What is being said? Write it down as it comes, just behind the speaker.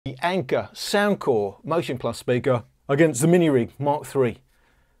The Anker Soundcore Motion Plus speaker against the Minirig Mark III.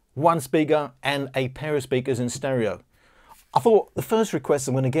 One speaker and a pair of speakers in stereo. I thought the first requests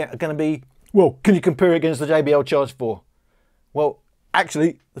I'm going to get are going to be, well, can you compare it against the JBL Charge 4? Well,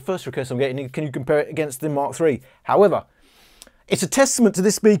 actually, the first request I'm getting is, can you compare it against the Mark III? However, it's a testament to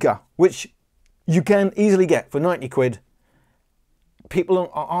this speaker, which you can easily get for 90 quid. People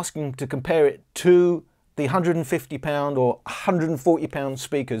are asking to compare it to the £150 or £140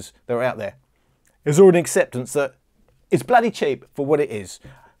 speakers that are out there. There's already an acceptance that it's bloody cheap for what it is.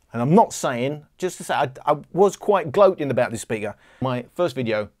 And I'm not saying, just to say, I was quite gloating about this speaker. My first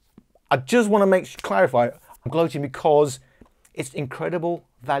video, I just want to clarify, I'm gloating because it's incredible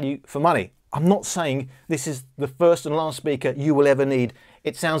value for money. I'm not saying this is the first and last speaker you will ever need.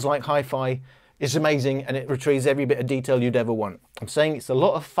 It sounds like hi-fi, it's amazing, and it retrieves every bit of detail you'd ever want. I'm saying it's a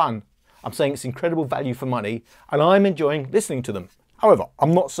lot of fun. I'm saying it's incredible value for money, and I'm enjoying listening to them. However,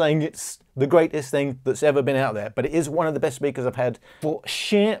 I'm not saying it's the greatest thing that's ever been out there, but it is one of the best speakers I've had for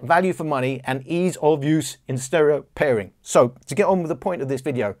sheer value for money and ease of use in stereo pairing. So, to get on with the point of this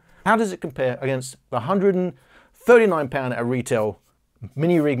video, how does it compare against the £139 at retail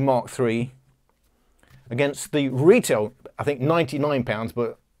Minirig Mark III against the retail, I think £99,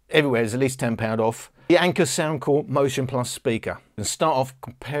 but everywhere is at least £10 off, the Anker Soundcore Motion Plus speaker. And start off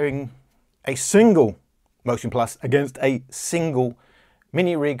comparing a single Motion Plus against a single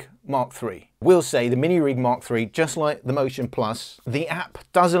Minirig Mark III. We'll say the Minirig Mark III, just like the Motion Plus, the app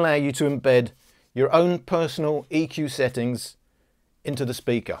does allow you to embed your own personal EQ settings into the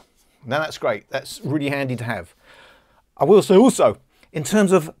speaker. Now that's great, that's really handy to have. I will say also, in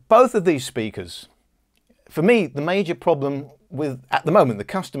terms of both of these speakers, for me, the major problem with, at the moment, the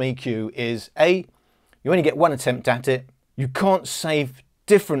custom EQ is A, you only get one attempt at it, you can't save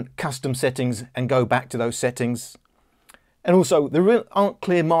different custom settings and go back to those settings. And also, there aren't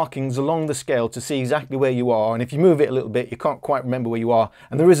clear markings along the scale to see exactly where you are, and if you move it a little bit, you can't quite remember where you are,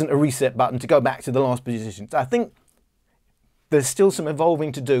 and there isn't a reset button to go back to the last position. So I think there's still some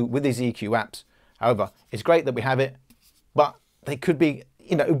evolving to do with these EQ apps. However, it's great that we have it, but they could be,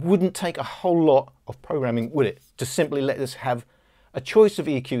 you know, it wouldn't take a whole lot of programming, would it, to simply let us have a choice of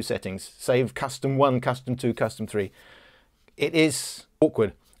EQ settings, save custom 1, custom 2, custom 3. It is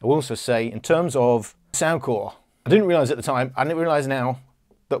awkward. I will also say, in terms of Soundcore, I didn't realize at the time, I didn't realize now,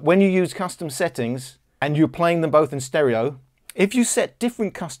 that when you use custom settings and you're playing them both in stereo, if you set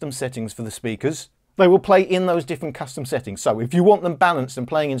different custom settings for the speakers, they will play in those different custom settings. So if you want them balanced and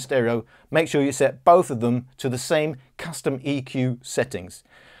playing in stereo, make sure you set both of them to the same custom EQ settings.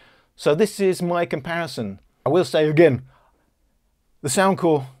 So this is my comparison. I will say again, the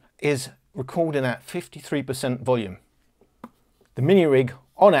Soundcore is recording at 53% volume. The Minirig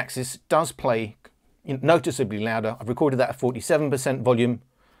on axis does play noticeably louder. I've recorded that at 47% volume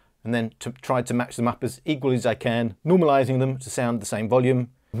and then tried to match them up as equally as I can, normalizing them to sound the same volume.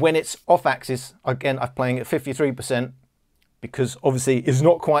 When it's off axis, again, I'm playing at 53% because obviously it's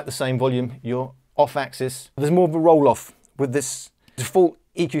not quite the same volume. You're off axis. There's more of a roll off with this. Default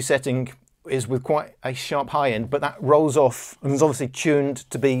EQ setting is with quite a sharp high end, but that rolls off and is obviously tuned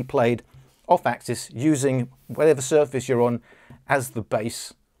to be played off axis using whatever surface you're on as the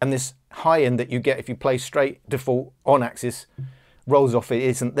bass. And this high end that you get if you play straight default on axis rolls off, it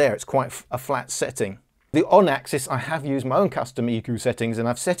isn't there. It's quite a flat setting. The on axis, I have used my own custom EQ settings and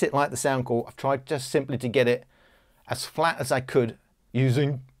I've set it like the Soundcore. I've tried just simply to get it as flat as I could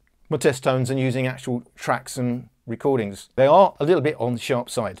using my test tones and using actual tracks and recordings. They are a little bit on the sharp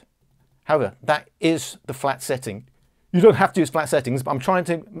side. However, that is the flat setting. You don't have to use flat settings, but I'm trying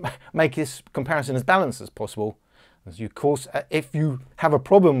to make this comparison as balanced as possible. As you, of course, if you have a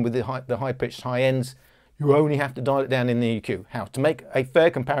problem with the high-pitched high ends, you only have to dial it down in the EQ. How? To make a fair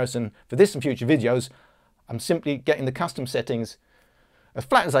comparison for this and future videos, I'm simply getting the custom settings as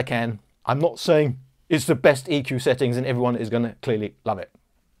flat as I can. I'm not saying it's the best EQ settings and everyone is going to clearly love it.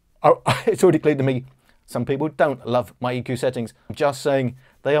 It's already clear to me some people don't love my EQ settings. I'm just saying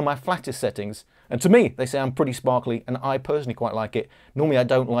they are my flattest settings. And to me, they sound pretty sparkly and I personally quite like it. Normally I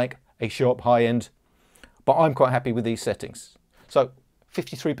don't like a sharp high end, but I'm quite happy with these settings. So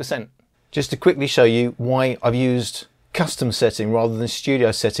 53%. Just to quickly show you why I've used custom setting rather than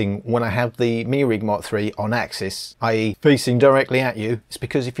studio setting when I have the Minirig Mark III on axis, i.e. facing directly at you. It's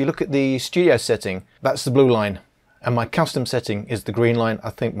because if you look at the studio setting, that's the blue line and my custom setting is the green line. I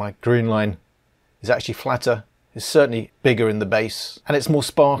think my green line is actually flatter. It's certainly bigger in the bass and it's more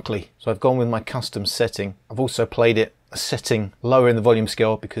sparkly. So I've gone with my custom setting. I've also played it a setting lower in the volume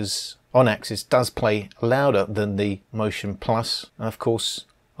scale because on axis does play louder than the Motion Plus, and of course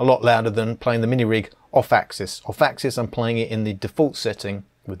a lot louder than playing the Minirig off axis. Off axis I'm playing it in the default setting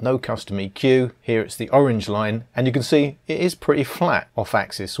with no custom EQ. Here it's the orange line, and you can see it is pretty flat off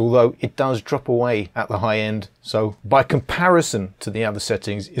axis, although it does drop away at the high end. So by comparison to the other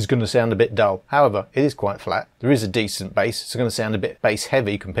settings, it's going to sound a bit dull. However, it is quite flat. There is a decent bass. It's going to sound a bit bass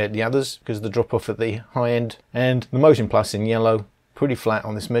heavy compared to the others because of the drop off at the high end. And the Motion Plus in yellow, pretty flat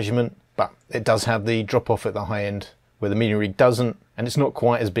on this measurement, but it does have the drop off at the high end where the Minirig doesn't, and it's not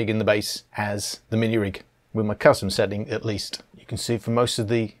quite as big in the bass as the Minirig. With my custom setting at least, you can see for most of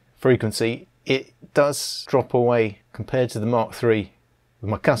the frequency it does drop away compared to the Mark III with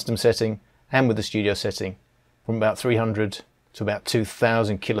my custom setting and with the studio setting from about 300 to about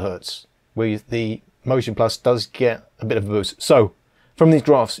 2000 kilohertz, where the Motion Plus does get a bit of a boost. So from these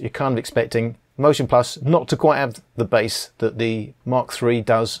graphs you're kind of expecting Motion Plus not to quite have the bass that the Mark III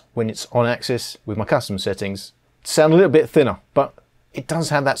does when it's on axis with my custom settings. Sound a little bit thinner, but it does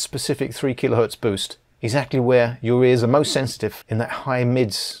have that specific 3 kilohertz boost, exactly where your ears are most sensitive in that high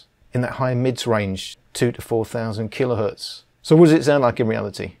mids range, 2 to 4000 kilohertz. So what does it sound like in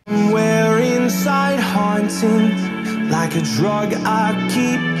reality? We're inside haunting, like a drug I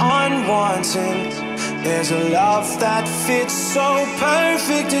keep on wanting. There's a love that fits so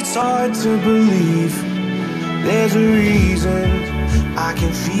perfect, it's hard to believe. There's a reason I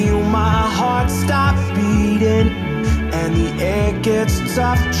can feel my heart stop beating, and the air gets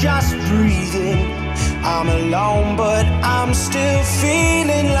tough just breathing. I'm alone, but I'm still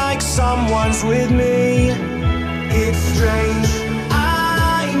feeling like someone's with me. It's strange,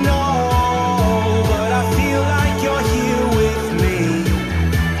 I know, but I feel like you're here with me,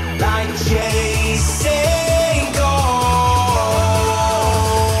 like chasing ghosts.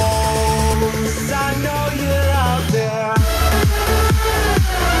 I know you're out there.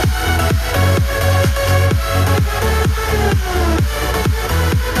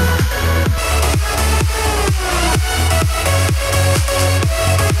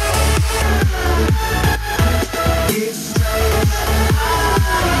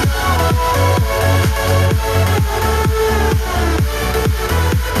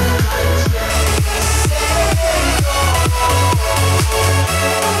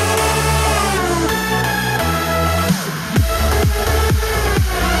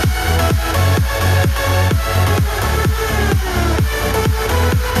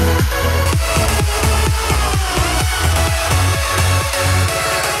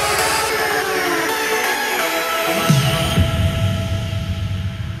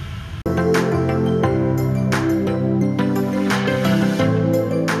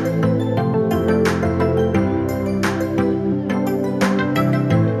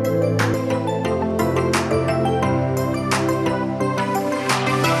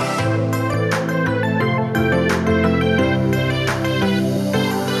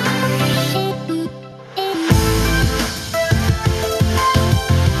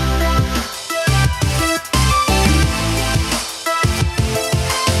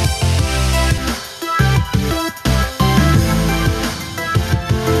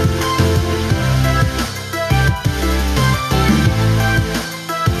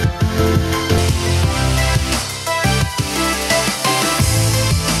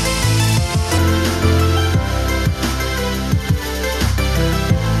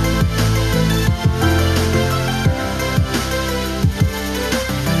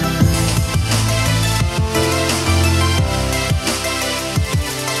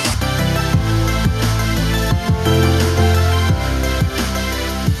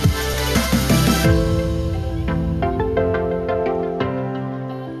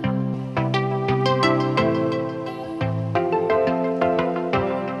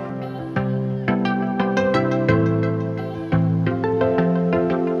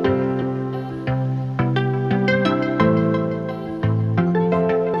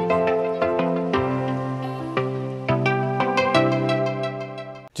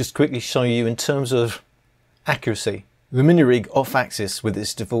 Just quickly show you in terms of accuracy. The Minirig off axis with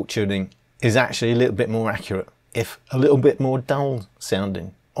its default tuning is actually a little bit more accurate, if a little bit more dull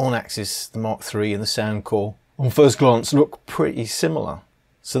sounding. On axis, the Mark III and the Soundcore on first glance look pretty similar.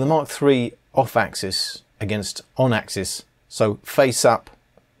 So the Mark III off axis against on axis, so face up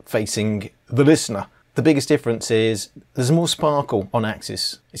facing the listener. The biggest difference is there's more sparkle on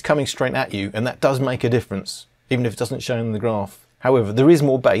axis. It's coming straight at you, and that does make a difference, even if it doesn't show in the graph. However, there is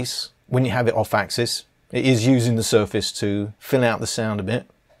more bass when you have it off axis. It is using the surface to fill out the sound a bit.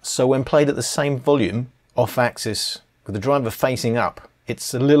 So when played at the same volume off axis with the driver facing up,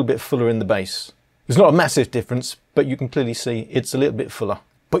 it's a little bit fuller in the bass. There's not a massive difference, but you can clearly see it's a little bit fuller.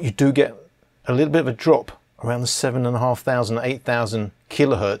 But you do get a little bit of a drop around the 7,500, 8,000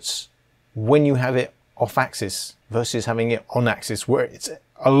 kilohertz when you have it off axis versus having it on axis, where it's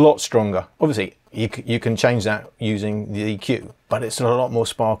a lot stronger. Obviously, you can change that using the EQ, but it's a lot more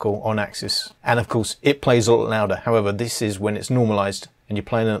sparkle on axis. And of course, it plays a lot louder. However, this is when it's normalized and you're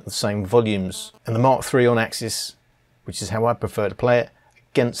playing it at the same volumes. And the Mark III on axis, which is how I prefer to play it,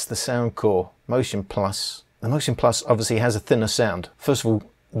 against the Soundcore Motion Plus. The Motion Plus obviously has a thinner sound. First of all,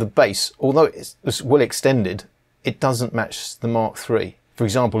 the bass, although it's well extended, it doesn't match the Mark III. For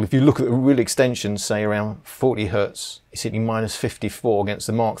example, if you look at the real extension, say around 40 Hertz, it's hitting minus 54 against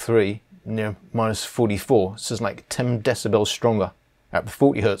the Mark III, near minus 44. So it's like 10 decibels stronger at the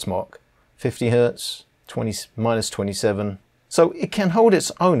 40 Hertz mark. 50 Hertz, minus 27. So it can hold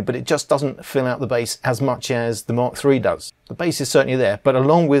its own, but it just doesn't fill out the bass as much as the Mark III does. The bass is certainly there, but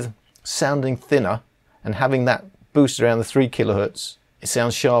along with sounding thinner and having that boost around the 3 kilohertz, it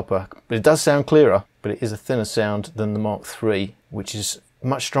sounds sharper, but it does sound clearer, but it is a thinner sound than the Mark III, which is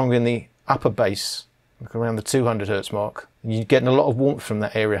much stronger in the upper bass, like around the 200 Hertz mark. You're getting a lot of warmth from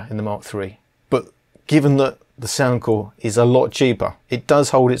that area in the Mark III. But given that the Soundcore is a lot cheaper, it does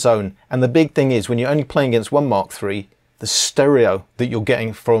hold its own. And the big thing is, when you're only playing against one Mark III, the stereo that you're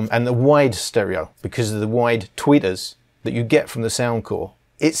getting from, and the wide stereo, because of the wide tweeters that you get from the Soundcore,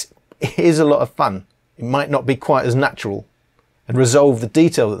 it is a lot of fun. It might not be quite as natural and resolve the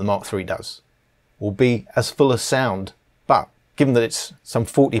detail that the Mark III does, or be as full of sound, but given that it's some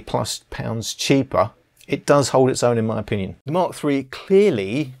 40 plus pounds cheaper, it does hold its own in my opinion. The Mark III,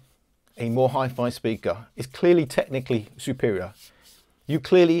 clearly a more hi-fi speaker, is clearly technically superior.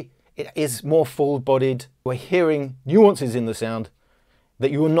 It is more full-bodied. We're hearing nuances in the sound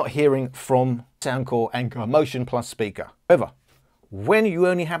that you are not hearing from Soundcore Anker Motion Plus speaker. However, when you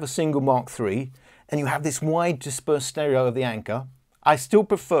only have a single Mark III and you have this wide dispersed stereo of the Anker, I still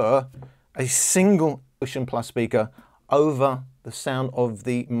prefer a single Motion Plus speaker over the sound of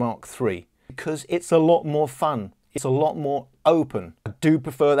the Mark III because it's a lot more fun. It's a lot more open. I do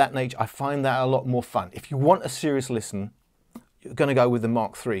prefer that nature. I find that a lot more fun. If you want a serious listen, you're going to go with the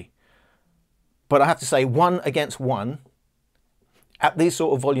Mark III. But I have to say, one against one, at these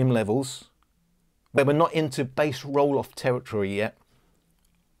sort of volume levels, where we're not into bass roll-off territory yet,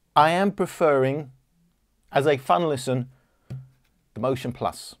 I am preferring, as a fun listen, the Motion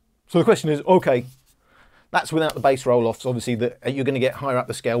Plus. So the question is, okay, that's without the bass roll-offs, obviously, that you're going to get higher up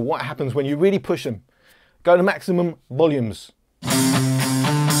the scale. What happens when you really push them? Go to maximum volumes.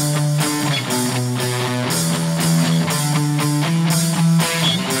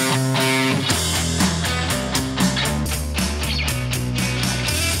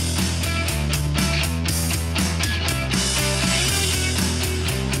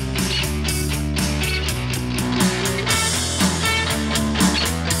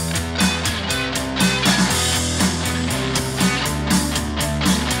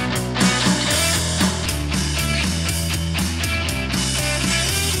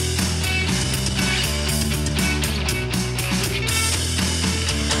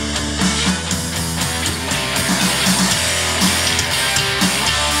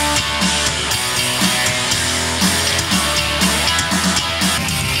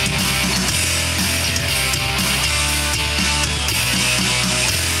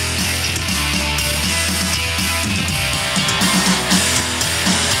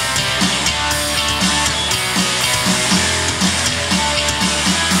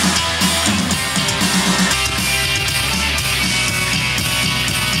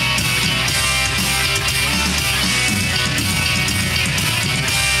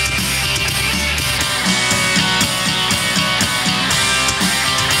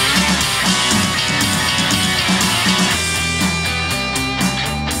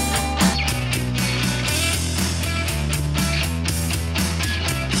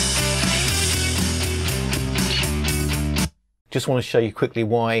 Just want to show you quickly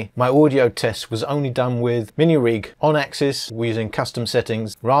why my audio test was only done with Minirig on axis using custom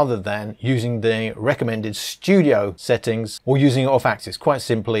settings rather than using the recommended studio settings or using it off axis. Quite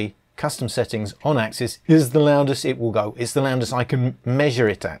simply, custom settings on axis is the loudest it will go. It's the loudest I can measure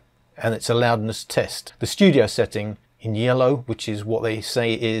it at, and it's a loudness test. The studio setting in yellow, which is what they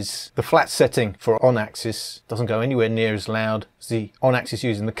say is the flat setting for on axis, doesn't go anywhere near as loud as the on axis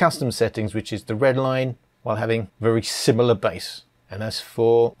using the custom settings, which is the red line, while having very similar bass. And as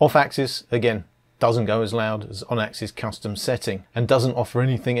for off axis, again, doesn't go as loud as on axis custom setting and doesn't offer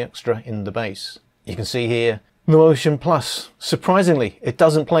anything extra in the bass. You can see here the Motion Plus. Surprisingly, it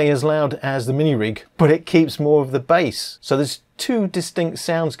doesn't play as loud as the Minirig, but it keeps more of the bass. So there's two distinct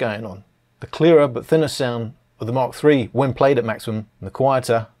sounds going on. The clearer but thinner sound of the Mark III when played at maximum, and the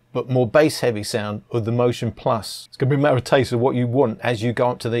quieter but more bass heavy sound of the Motion Plus. It's going to be a matter of taste of what you want as you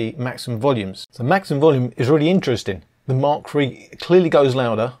go up to the maximum volumes. So maximum volume is really interesting the Mark III clearly goes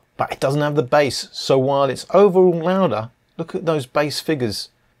louder, but it doesn't have the bass. So while it's overall louder, look at those bass figures.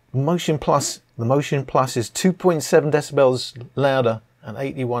 Motion Plus, the Motion Plus is 2.7 decibels louder and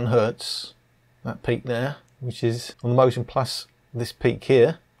 81 hertz. That peak there, which is on the Motion Plus, this peak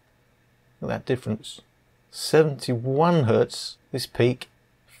here. Look at that difference. 71 hertz, this peak,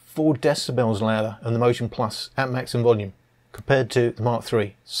 4 decibels louder than the Motion Plus at maximum volume compared to the Mark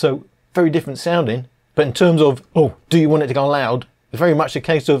III. So very different sounding, but in terms of, oh, do you want it to go loud? It's very much a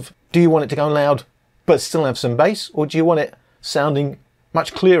case of, do you want it to go loud but still have some bass, or do you want it sounding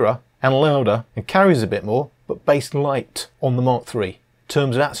much clearer and louder and carries a bit more, but bass light on the Mark III? In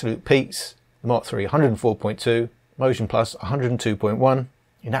terms of absolute peaks, the Mark III 104.2, Motion Plus 102.1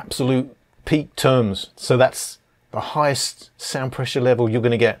 in absolute peak terms. So that's the highest sound pressure level you're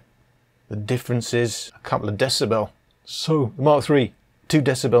going to get. The difference is a couple of decibel. So the Mark III, 2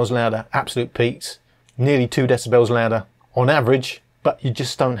 decibels louder, absolute peaks, nearly 2 decibels louder on average, but you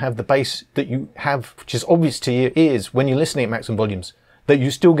just don't have the bass that you have, which is obvious to your ears when you're listening at maximum volumes, that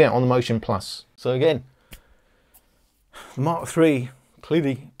you still get on the Motion Plus. So again, the Mark III,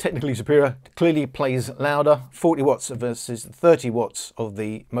 clearly technically superior, clearly plays louder, 40 watts versus 30 watts of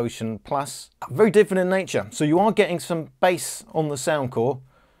the Motion Plus. Very different in nature. So you are getting some bass on the Soundcore,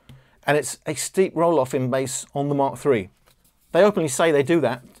 and it's a steep roll-off in bass on the Mark III. They openly say they do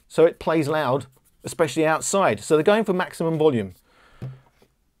that, so it plays loud, especially outside. So they're going for maximum volume.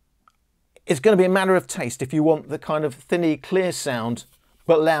 It's going to be a matter of taste if you want the kind of thinny, clear sound,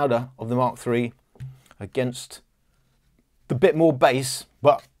 but louder of the Mark III against the bit more bass,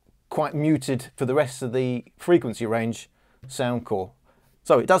 but quite muted for the rest of the frequency range Soundcore.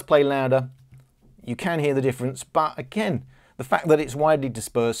 So it does play louder. You can hear the difference, but again, the fact that it's widely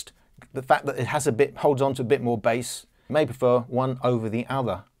dispersed, the fact that it has a bit, holds on to a bit more bass, you may prefer one over the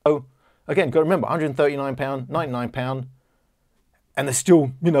other. So again, got to remember, £139, £99, and there's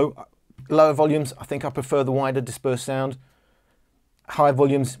still, you know, lower volumes. I think I prefer the wider dispersed sound. Higher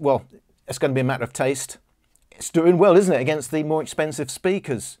volumes, well, it's going to be a matter of taste. It's doing well, isn't it, against the more expensive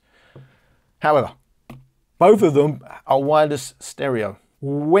speakers. However, both of them are wireless stereo.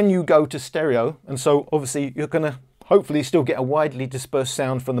 When you go to stereo, and so obviously you're going to hopefully still get a widely dispersed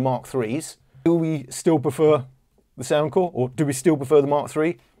sound from the Mark IIIs. Do we still prefer the Soundcore, or do we still prefer the Mark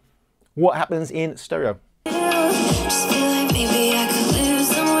III? What happens in stereo?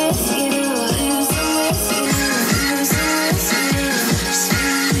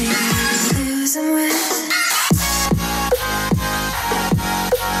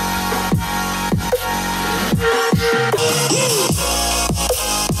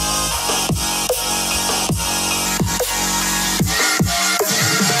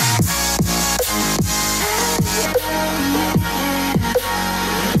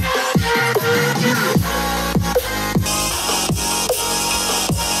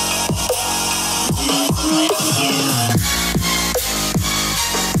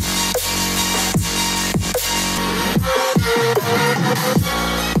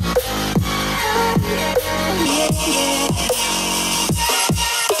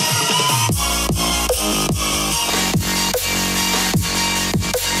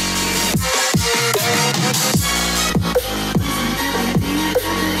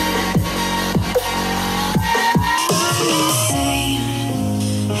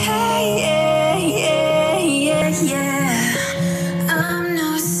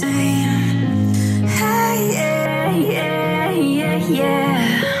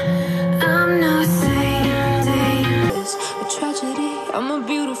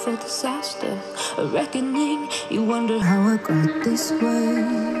 Disaster, a reckoning. You wonder how I got this way.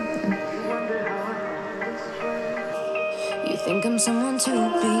 You think I'm someone to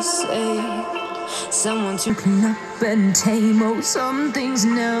be saved, someone to clean up and tame. Oh, some things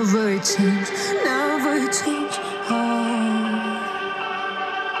never change, never change. Oh,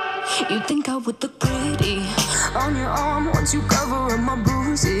 you think I would look pretty on your arm once you cover up my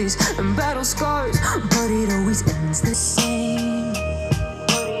bruises and battle scars, but it always ends the same.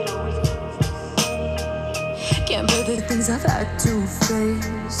 Can't bear the things I've had to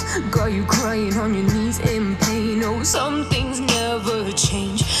face. Got you crying on your knees in pain. Oh, some things never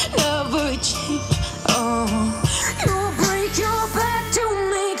change, never change. Oh, you'll break your back to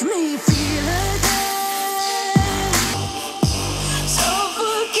make me feel again.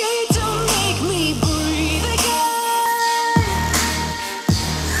 Suffocate to make me breathe again.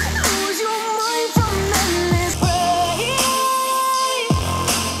 Lose your mind from endless pain.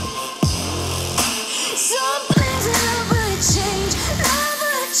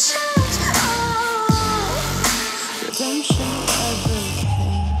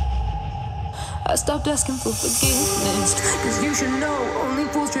 I stopped asking for forgiveness, cause you should know only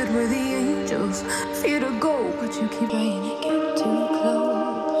fools tread where the angels fear to go, but you keep praying it get too close.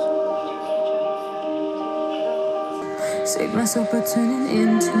 Save myself by turning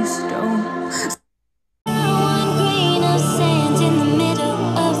into stone. One grain of sand in the middle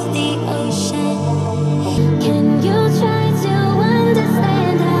of the ocean. Can you try to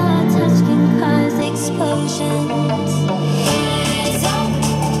understand how our touch can cause explosions? Rise up.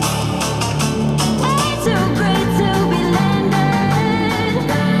 Way too great to be landed.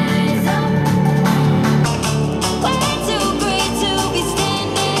 Rise up. Way too great to be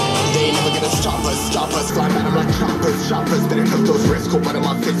standing. They ain't never gonna stop us, fly matter like choppers, better cook those risks, cool, but in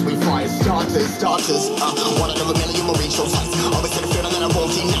my fist we fire starters, one out of a million will reach those heights, always had a feeling that I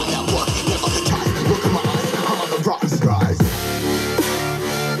won't deny that work, never could tie, look in my eyes, I'm on the rocks, rise.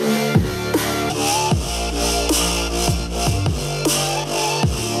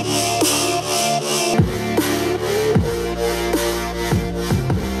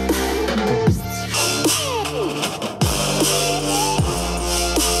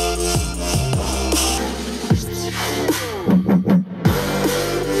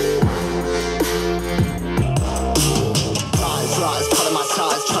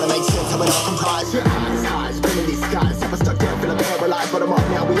 Trying to make sense of it all comprised. Eyes, spinning these skies. Never stuck down, feeling paralyzed, but I'm up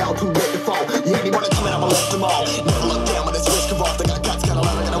now. We all too late to fall. Yeah, anyone coming, I'ma lift them all. Never look down when it's risk of off. They got guts, got a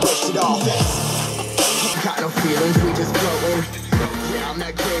lot, I gotta wish it off. Got no feelings, we just floating. Yeah, I'm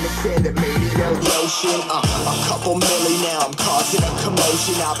that grain of sand that made it out the ocean. A couple milli now, I'm causing a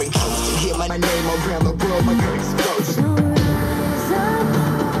commotion. I've been coasting, hear my name around the world, my good explosion.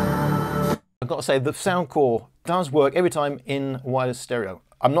 I've got to say, the Soundcore does work every time in wireless stereo.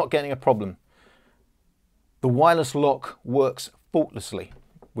 I'm not getting a problem. The wireless lock works faultlessly.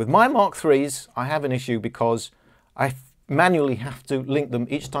 With my Mark IIIs, I have an issue because I manually have to link them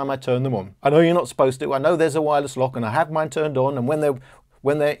each time I turn them on. I know you're not supposed to. I know there's a wireless lock and I have mine turned on, and when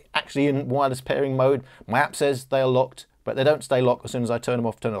they're actually in wireless pairing mode, my app says they are locked, but they don't stay locked as soon as I turn them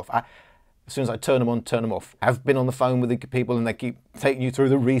off, as soon as I turn them on, turn them off. I've been on the phone with the people and they keep taking you through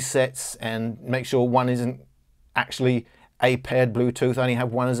the resets and make sure one isn't actually a paired Bluetooth, only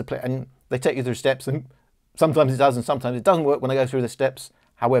have one as a player, and they take you through steps, and sometimes it does and sometimes it doesn't work when I go through the steps.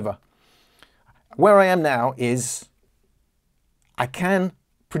 However, where I am now is I can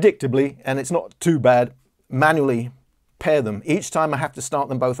predictably, and it's not too bad, manually pair them. Each time I have to start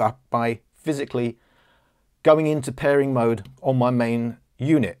them both up by physically going into pairing mode on my main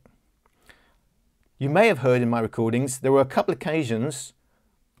unit. You may have heard in my recordings, there were a couple of occasions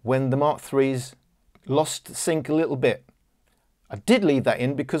when the Mark IIIs lost sync a little bit. I did leave that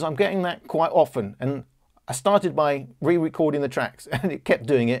in because I'm getting that quite often, and I started by re-recording the tracks and it kept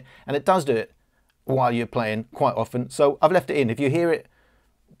doing it, and it does do it while you're playing quite often, so I've left it in. If you hear it,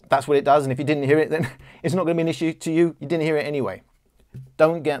 that's what it does, and if you didn't hear it, then it's not going to be an issue to you. You didn't hear it anyway.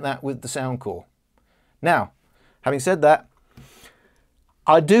 Don't get that with the Soundcore. Now, having said that,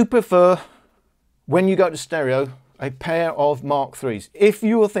 I do prefer, when you go to stereo, a pair of Mark IIIs. If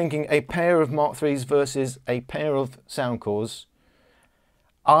you were thinking a pair of Mark IIIs versus a pair of Soundcores,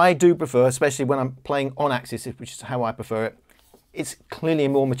 I do prefer, especially when I'm playing on axis, which is how I prefer it, it's clearly a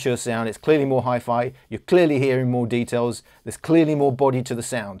more mature sound, it's clearly more hi-fi, you're clearly hearing more details, there's clearly more body to the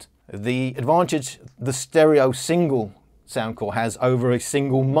sound. The advantage the stereo single Soundcore has over a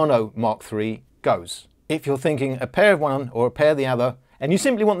single mono Mark III goes. If you're thinking a pair of one or a pair of the other, and you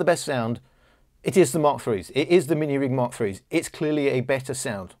simply want the best sound, it is the Mark IIIs. It is the Minirig Mark IIIs. It's clearly a better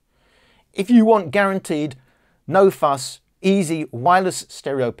sound. If you want guaranteed, no fuss, easy wireless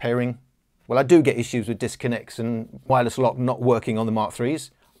stereo pairing, well, I do get issues with disconnects and wireless lock not working on the Mark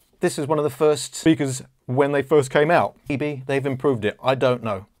IIIs. This is one of the first speakers when they first came out. Maybe they've improved it. I don't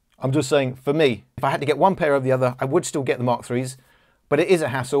know. I'm just saying, for me, if I had to get one pair over the other, I would still get the Mark IIIs, but it is a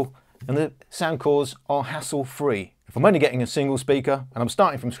hassle, and the Soundcores are hassle-free. If I'm only getting a single speaker and I'm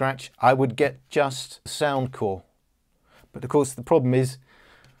starting from scratch, I would get just Soundcore. But of course, the problem is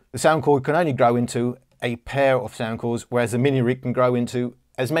the Soundcore can only grow into a pair of Soundcores, whereas the Minirig can grow into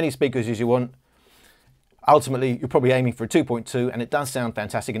as many speakers as you want. Ultimately, you're probably aiming for a 2.2, and it does sound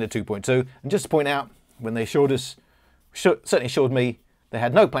fantastic in a 2.2. And just to point out, when they assured us, certainly assured me, they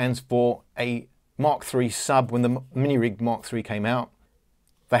had no plans for a Mark III sub when the Minirig Mark III came out.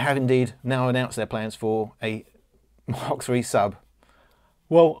 They have indeed now announced their plans for a Mark III sub.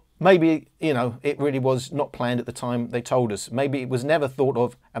 Well, maybe, you know, it really was not planned at the time they told us. Maybe it was never thought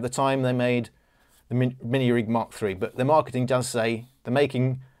of at the time they made the Minirig Mark III, but their marketing does say they're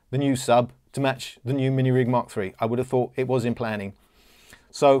making the new sub to match the new Minirig Mark III. I would have thought it was in planning.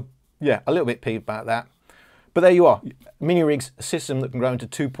 So, yeah, a little bit peeved about that. But there you are, Minirig's system that can grow into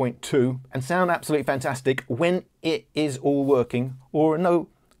 2.2 and sound absolutely fantastic when it is all working, or a no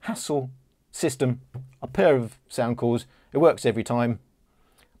hassle system, a pair of sound cores. It works every time,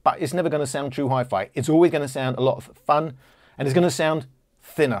 but it's never going to sound true hi-fi. It's always going to sound a lot of fun, and it's going to sound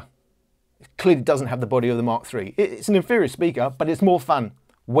thinner. It clearly doesn't have the body of the Mark III. It's an inferior speaker, but it's more fun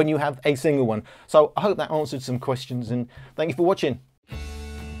when you have a single one. So I hope that answered some questions, and thank you for watching.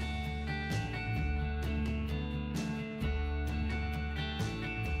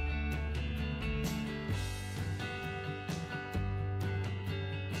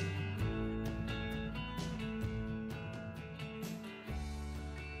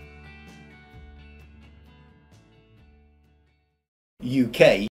 UK